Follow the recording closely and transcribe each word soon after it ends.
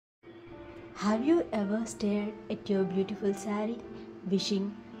Have you ever stared at your beautiful sari, wishing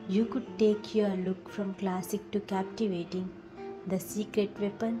you could take your look from classic to captivating? The secret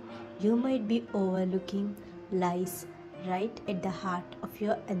weapon you might be overlooking lies right at the heart of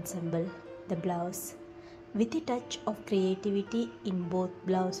your ensemble, the blouse. With a touch of creativity in both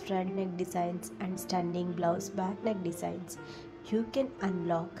blouse front neck designs and stunning blouse back neck designs, you can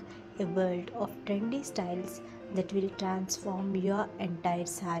unlock a world of trendy styles that will transform your entire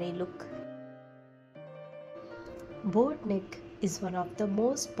sari look. Boat neck is one of the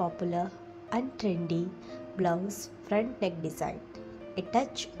most popular and trendy blouse front neck design. A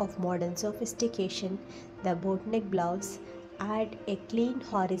touch of modern sophistication, the boat neck blouse add a clean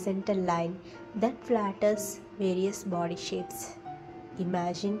horizontal line that flatters various body shapes.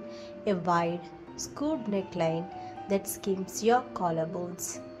 Imagine a wide, scooped neckline that skims your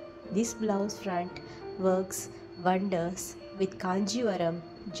collarbones. This blouse front works wonders with Kanjivaram,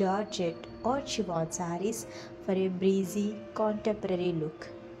 Georgette or chiffon sarees for a breezy contemporary look.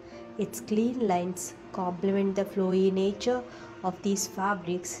 Its clean lines complement the flowy nature of these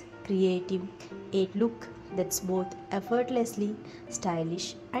fabrics, creating a look that's both effortlessly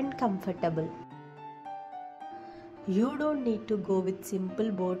stylish and comfortable. You don't need to go with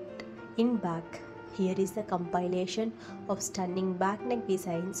simple boat in back. Here is the compilation of stunning back neck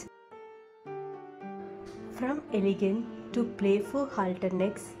designs. From elegant to playful halter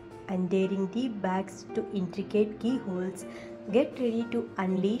necks and daring deep backs to intricate keyholes, get ready to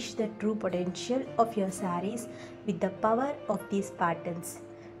unleash the true potential of your sarees with the power of these patterns.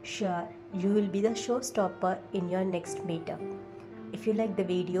 Sure, you will be the showstopper in your next meetup. If you like the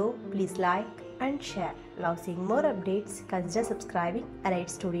video, please like and share. Love seeing more updates, consider subscribing at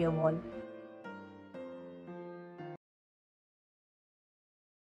Studio Wall.